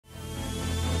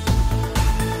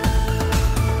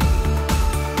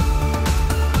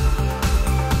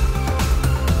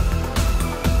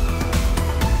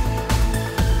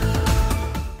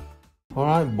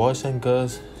Alright, boys and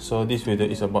girls, so this video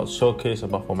is about showcase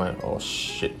about for my oh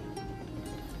shit.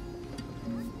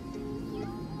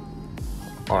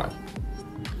 Alright,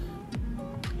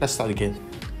 let's start again.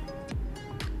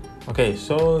 Okay,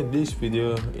 so this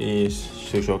video is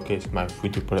to showcase my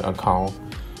free-to-play account,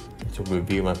 to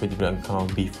review my free-to-play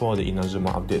account before the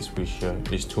Inazuma updates, which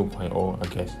is 2.0. I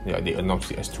guess they announced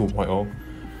it as 2.0.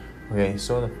 Okay,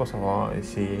 so the first of all, you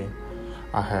see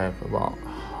I have about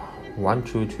 1,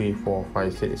 2, 3, 4,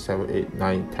 5, 6, 7, 8,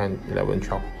 9, 10, 11,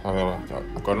 12.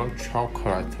 I've got around 12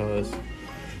 characters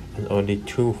and only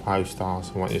 2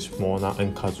 5-stars. One is Mona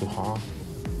and Kazuha.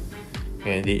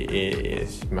 And it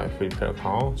is my free play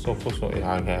account. So first of all,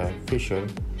 I have Fisher.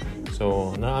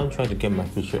 So now I'm trying to get my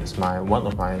Fisher as one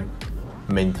of my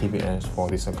main TPS for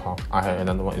this account. I have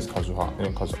another one is Kazuha,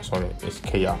 and it's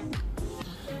Kaya.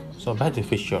 So back to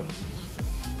Fisher.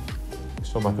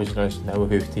 So my Fisher is level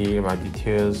 50. My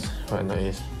details right now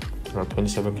is around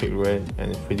 27 crit rate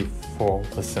and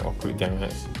 54% of crit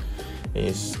damage.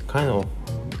 It's kind of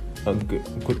a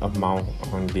good amount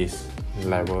on this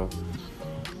level.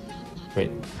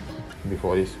 Wait,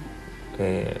 before this,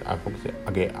 okay, I focus it.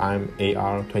 Okay, I'm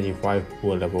AR 25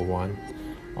 for level 1.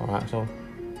 Alright, so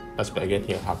let's play again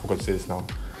here. I focus this now.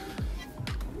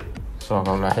 So I'm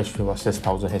gonna HP about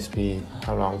 6000 HP,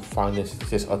 around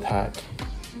 566 attack.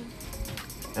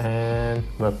 And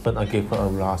weapon, I gave her a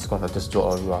Rust because I just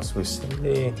dropped a Rust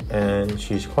recently, and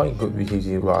she's quite good with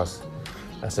using Rust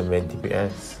as a main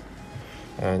DPS.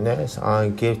 And next, I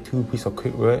gave 2 pieces of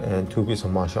crit rate and 2 pieces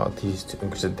of martial arts to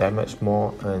increase the damage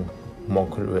more and more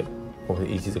crit rate, for it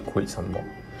easy to crit some more.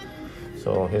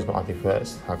 So here's my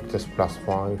artifacts. I just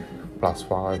 +5,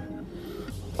 +5,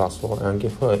 +4, and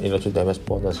give her an electric damage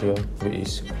bonus here, which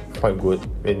is quite good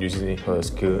when using her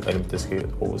skill, animated skill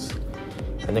host.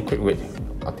 And the crit rate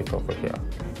artifact over here.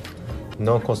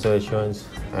 No constellations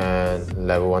and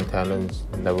level 1 talents,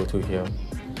 level 2 here.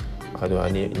 I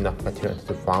need enough material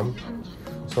to farm.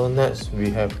 So next we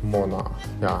have Mona.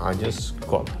 Yeah, I just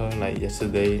got her like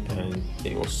yesterday and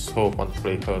it was so fun to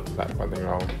play her like running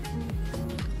around.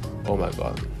 Oh my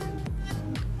god.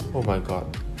 Oh my god.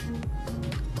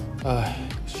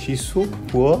 She's so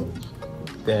poor.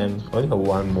 Damn, only have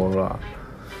 1 Mora.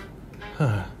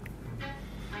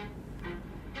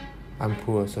 I'm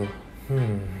poor, so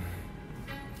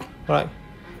Alright,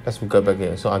 let's go back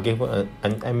here. So I gave her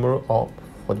an emerald orb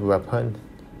for the weapon,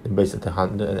 the base at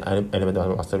 100 and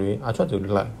elemental mastery. I tried to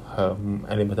like her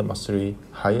elemental mastery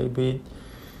higher a bit,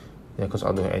 because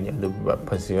I don't have any other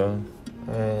weapons here.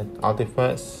 And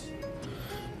artifacts,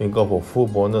 we go for full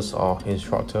bonus or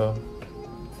instructor.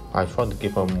 I tried to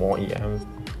give her more EM,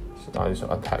 so I use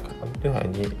attack. I don't have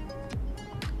any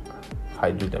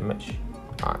hydro damage.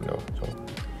 No.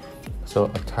 So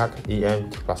attack EM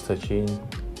plus 13,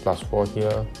 +4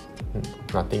 here,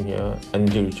 nothing here.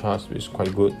 Energy recharge, which is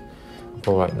quite good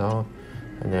for right now.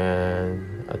 And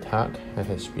then attack and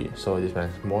HP. So this one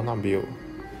is Mona build.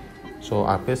 So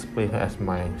I basically play her as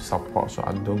my support, so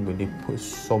I don't really put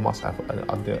so much effort at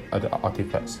other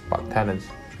artifacts. But talents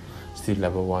still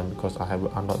level 1 because I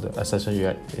haven't unlocked the ascension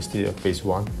yet. It's still a phase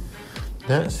 1.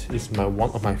 Next is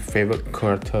one of my favorite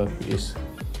character, is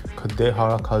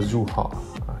Kadehara Kazuha.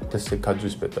 Just say Kazu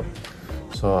is better.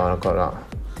 So I got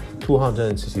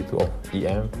 262 of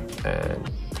EM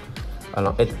and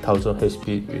around 8000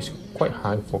 HP, which is quite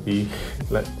high for me,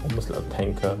 like almost like a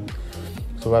tanker.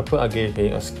 So weapon, I gave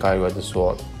him a Skyrider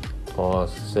sword, or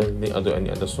same thing, I do any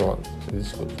other sword. So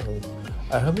this is good for me.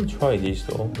 I haven't tried this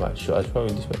though, but should I try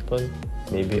with this weapon?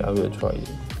 Maybe I will try it.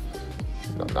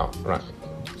 Not now, right?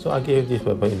 So I gave this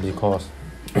weapon because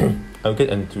I'll get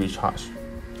energy recharge.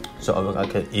 So I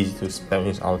can easy to spam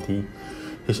his ulti.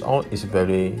 His ult is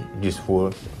very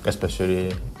useful,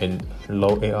 especially in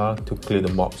low AR, to clear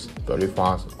the mobs very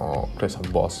fast or clear some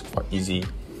boss quite easy.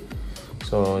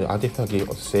 So the artifact gave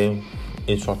the same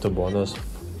instructor bonus.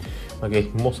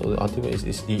 Okay, most of the artifact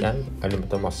is EM,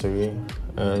 elemental mastery,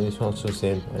 and this one also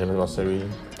same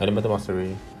elemental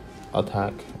mastery,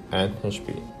 attack and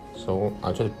HP. So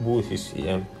I try to boost his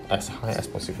EM as high as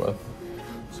possible.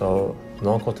 So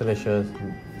no constellations,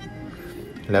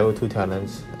 level 2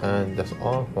 talents, and that's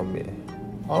all from me.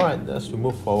 Alright, let's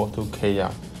move forward to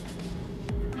Kaya.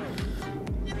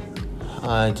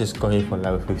 I just got in for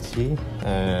level 50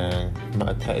 and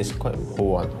my attack is quite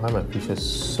poor. Why my Fisher is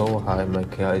so high, my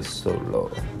Kaya is so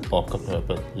low. Or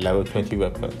weapon, level 20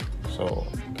 weapon. So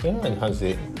Kaya enhance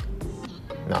it.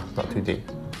 Nah, not today.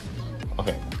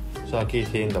 Okay, so I gave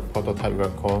him the prototype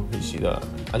record. You see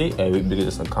I think every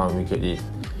biggest account we get it.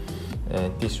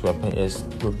 And this weapon is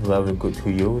very good to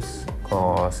use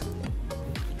because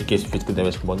it gives physical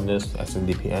damage bonus as a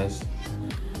DPS,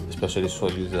 especially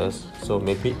sword users. So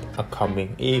maybe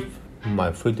upcoming, if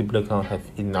my free-to-play account have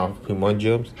enough premium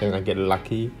gems and I get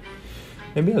lucky,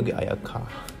 maybe I'll get Ayaka.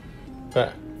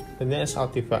 But the next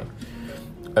artifact,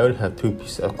 I only have 2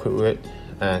 pieces of quick rate,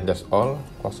 and that's all.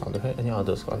 Because I don't have any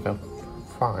others I can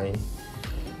find.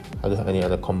 I don't have any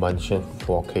other combination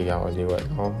for KR already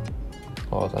right now.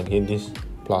 Because I give this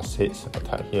 +6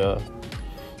 attack here.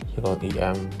 Here got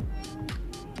EM,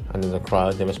 and then the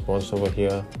cryo damage bonus over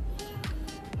here.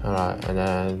 Alright, and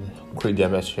then crit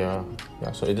damage here.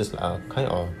 Yeah, so it is like a kind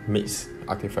of mixed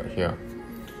artifact here.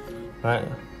 Right,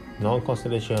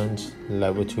 non-constellations,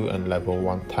 level 2 and level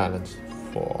 1 talents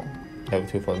for level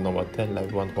 2 for the normal 10,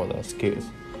 level 1 for the skills.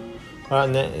 Right,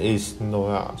 next is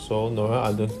Nora. So Nora,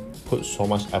 I don't put so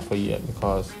much effort yet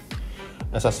because,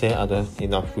 as I said, I don't have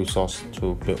enough resource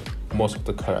to build most of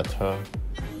the character.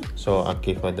 So I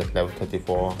give her the level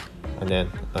 34, and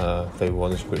then favorite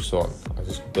one is Great Sword. I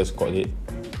just got it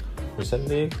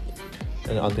recently.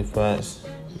 And the artifacts,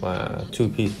 my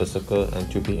 2-piece Berserker and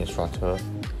 2-piece Instructor.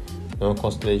 No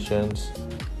constellations,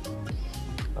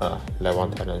 level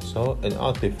 1 talent. So in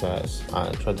artifacts,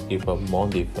 I try to give her more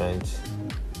defense.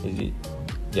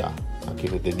 Yeah, I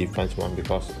give her the defense one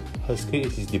because her skill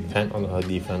is depend on her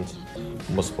defense,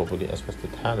 most probably, especially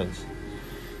talents.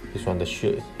 This one, the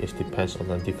shield, it depends on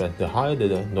the defense. The higher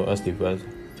the no-S defense,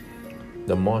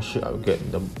 the more shield I will get,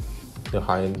 the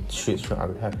higher shield strength I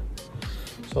will have.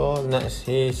 So next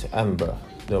is Amber,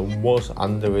 the most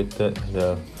underrated,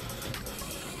 the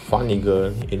funny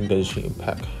girl in Genshin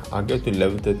Impact. I'll get to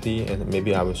level 30 and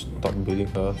maybe I will stop building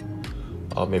her,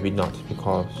 or maybe not,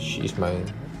 because she is my.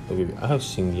 I have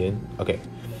Xingyan. Okay,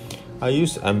 I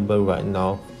use Amber right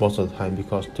now most of the time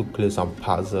because to clear some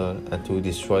puzzle and to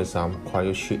destroy some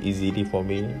cryo shield easily for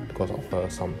me because of her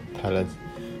some talent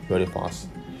very fast.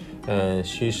 And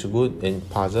she's good in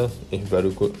puzzle. It's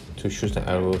very good to shoot the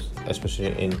arrows,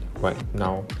 especially in right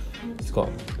now. It's got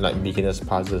like beginner's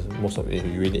puzzles. Most of it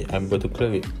you really need Amber to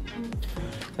clear it.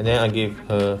 And then I give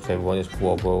her favorite one is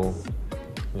Wobble.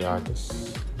 Yeah,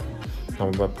 just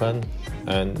normal weapon,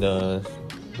 and the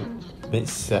mid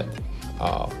set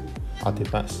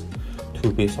artifacts,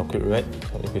 2 pieces of crit rate,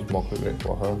 so it gives more crit rate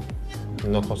for her.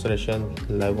 No constellation,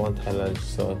 level 1 talent,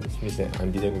 so this means that I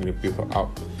didn't really build her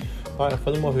up. But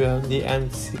furthermore, we have the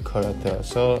MC character.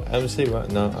 So MC right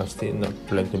now, I'm still not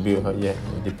planning to build her yet.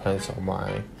 It depends on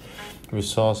my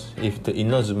resource. If the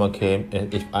Inazuma came,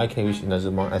 and if I can reach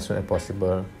Inazuma as soon as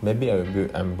possible, maybe I will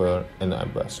build Amber, and not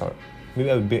Amber, sorry.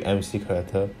 Maybe I will build MC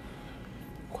character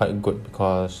quite good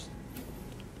because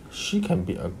she can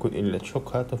be a good electro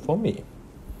character for me.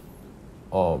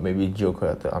 Or maybe Geo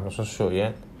character, I'm not so sure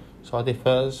yet. So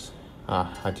artifacts,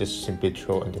 I just simply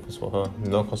throw artifacts for her.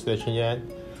 No constellation yet.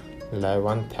 Level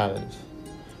 1 talent.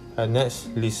 And next,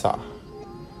 Lisa.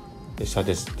 Lisa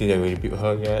just didn't really build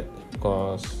her yet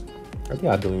because I think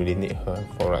I don't really need her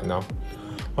for right now.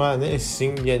 Alright, next is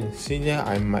Xingyan. Xingyan,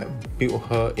 I might build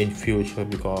her in future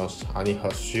because I need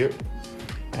her shield.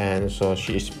 And so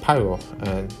she is pyro,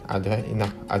 and I don't have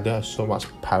enough. I don't have so much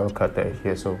pyro character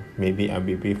here, so maybe I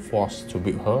will be forced to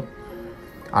build her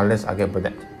unless I get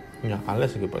Burnett. Yeah,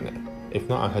 unless I get Burnett. If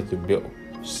not, I have to build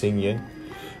Xingyan.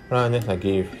 Right, next I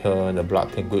give her the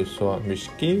Blood Tank Good Sword, which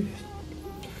gives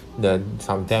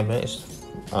some damage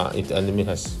if the enemy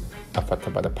has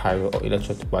affected by the pyro or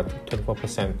electric by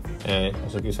 24%, and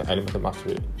also gives an elemental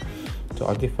mastery. So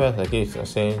artifacts, I give the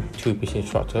same 2-piece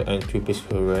Instructor and 2-piece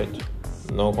Full Rate.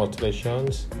 No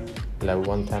constellations, level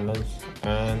 1 talents,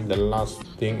 and the last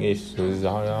thing is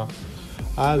Zaya.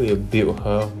 I will build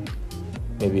her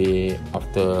maybe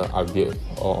after I build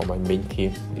all my main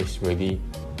team is ready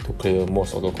to clear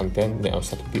most of the content. Then I'll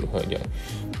start to build her again,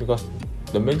 because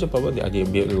the major problem that I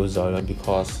didn't build Zaya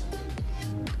because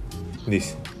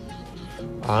this,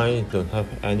 I don't have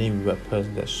any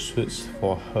weapon that suits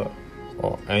for her,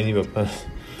 or any weapon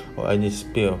or any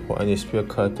spear for any spear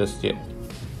characters yet.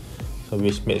 So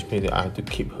which makes me that I have to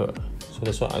keep her. So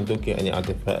that's why I don't get any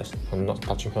artifacts. I'm not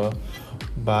touching her,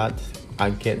 but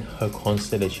I get her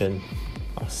constellation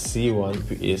of C1,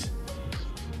 which is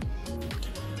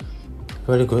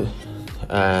very good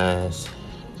as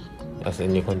a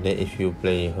new content if you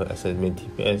play her as a main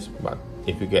TPS. But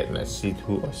if you get like C2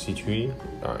 or C3,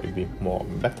 it'll be more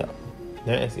better.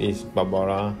 Next is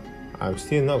Barbara. I'm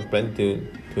still not planning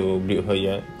to build her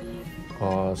yet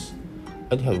because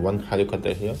I only have one hydro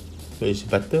character here. So it's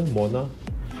better Mona.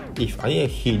 If I need a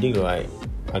healing, right,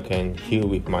 I can heal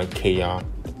with my KR,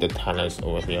 the talents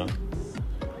over here.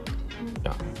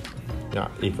 Yeah,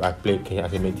 if I play KR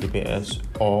as a main TPS,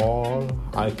 or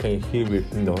I can heal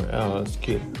with no else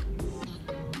skill.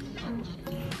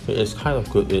 So it's kind of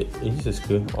good. Is this a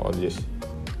skill or this?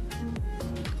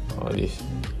 like this.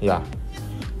 Yeah,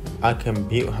 I can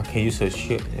use a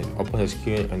shield and open the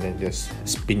skill and then just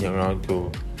spin around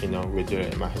to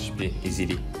redirect my HP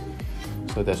easily.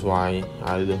 So that's why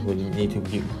I don't really need to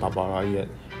build Barbara yet,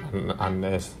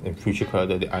 unless in future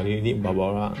character that I really need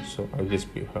Barbara, so I'll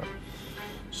just build her.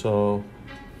 So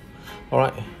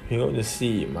alright, we're going to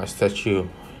see my statue.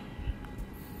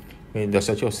 Okay, the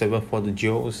statue of 7 for the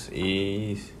jewels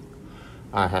is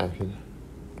I have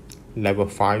level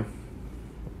 5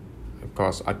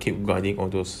 because I keep guarding all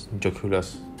those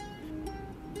joculars.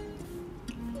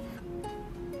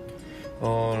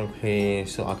 Okay,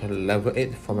 so I can level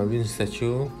 8 for my wind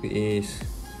statue, which is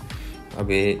a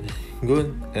bit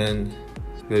good and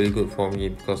very good for me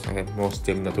because I have more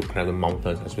stamina to climb the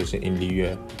mountains, especially in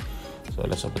Liyue. So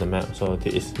let's open the map. So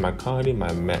this is currently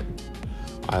my map.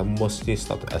 I mostly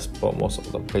start to explore most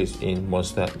of the place in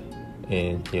Mondstadt,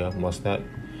 and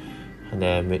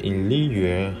then in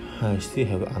Liyue, I still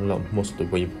have unlocked most of the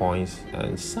waypoints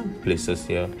and some places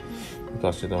here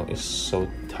because it's so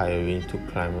tiring to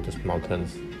climb all those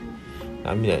mountains.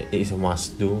 I mean that it is a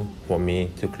must do for me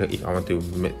to clear if I want to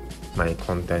make my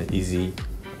content easy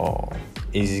or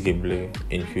easy gameplay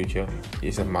in future.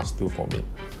 It's a must do for me.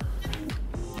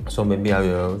 So maybe I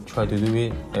will try to do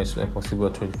it as soon as possible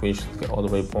to finish to get all the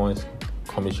waypoints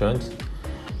commissions.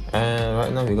 And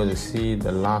right now we're going to see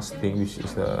the last thing, which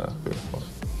is the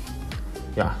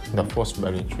force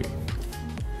bearing tree.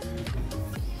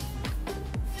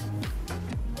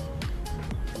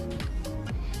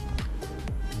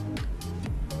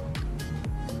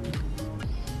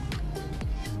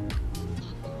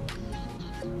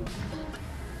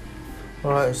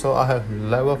 Alright, so I have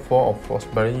level 4 of force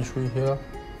bearing tree here.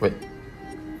 Wait,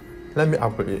 let me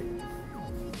upgrade it.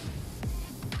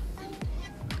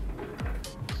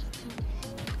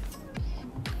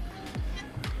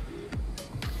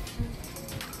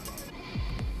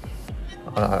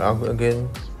 I upgrade again.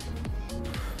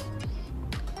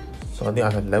 So I think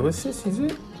I have level 6, is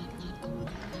it?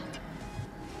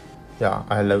 Yeah,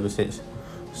 I have level 6.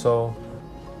 So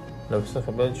level 6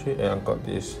 for bearing tree, and I got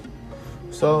this.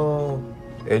 So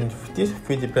in this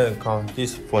free-to-play player account,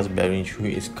 this force bearing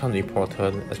tree is kind of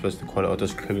important, especially to quality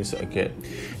autos clearance again.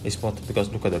 It's important because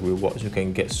look at the rewards. You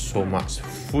can get so much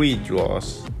free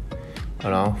draws.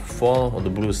 Around 4 of the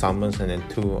blue summons and then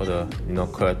 2 of the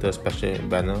character special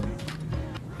banner,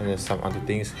 and then some other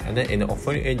things. And then in the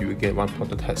offering end, you will get 1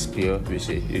 prototype spear, which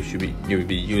will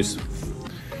be used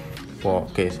for,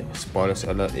 okay, spoilers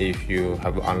alert, if you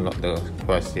have unlocked the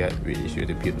quest yet, which is you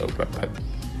to build a weapon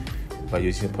by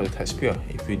using prototype spear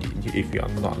if you are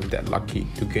not that lucky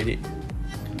to get it.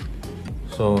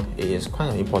 So it is kind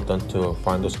of important to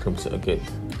find those clues again.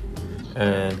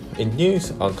 And in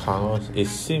these accounts, it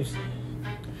seems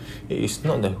it is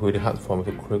not that really hard for me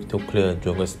to clear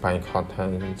jungle spine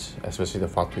content, especially the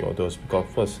factory or those, because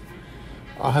first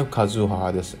I have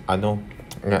Kazuha. I know,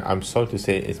 I'm sorry to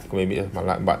say it's maybe my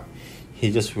luck, but he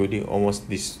just really almost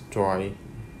destroy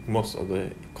most of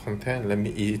the content, let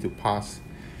me easy to pass.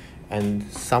 And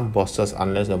some bosses,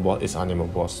 unless the boss is animal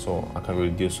boss, so I can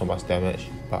reduce so much damage,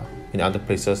 but in other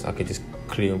places I can just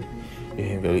clear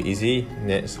it very easy.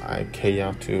 Next, I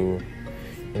KR to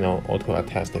auto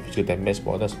attack the future damage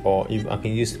borders, or if I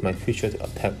can use my feature to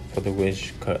attack for the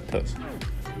range characters.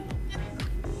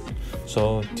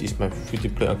 So this is my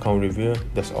free-to-play account review.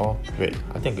 That's all. Wait,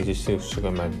 I think I just still check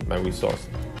out my resource.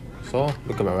 So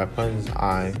look at my weapons.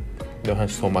 I don't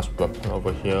have so much weapon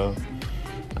over here.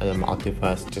 And then my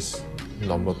artifacts, just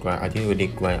normal grind. I didn't really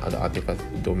grind other artifact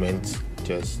domains,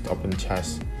 just open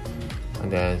chest,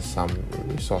 and then some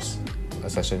resource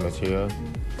essential material,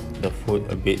 the food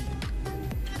a bit,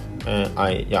 and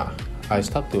I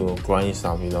start to grind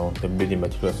some the building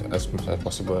materials as much as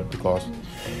possible, because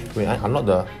when I unlock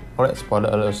the spoiler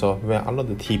alert, so when I unlock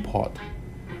the teapot,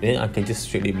 then I can just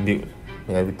strictly build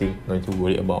and everything, not need to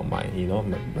worry about my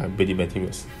my building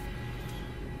materials.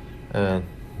 And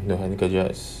no any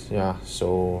gadgets. Yeah,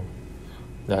 so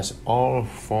that's all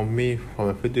from me from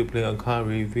a free-to-play account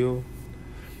review,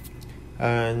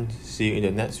 and see you in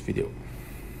the next video.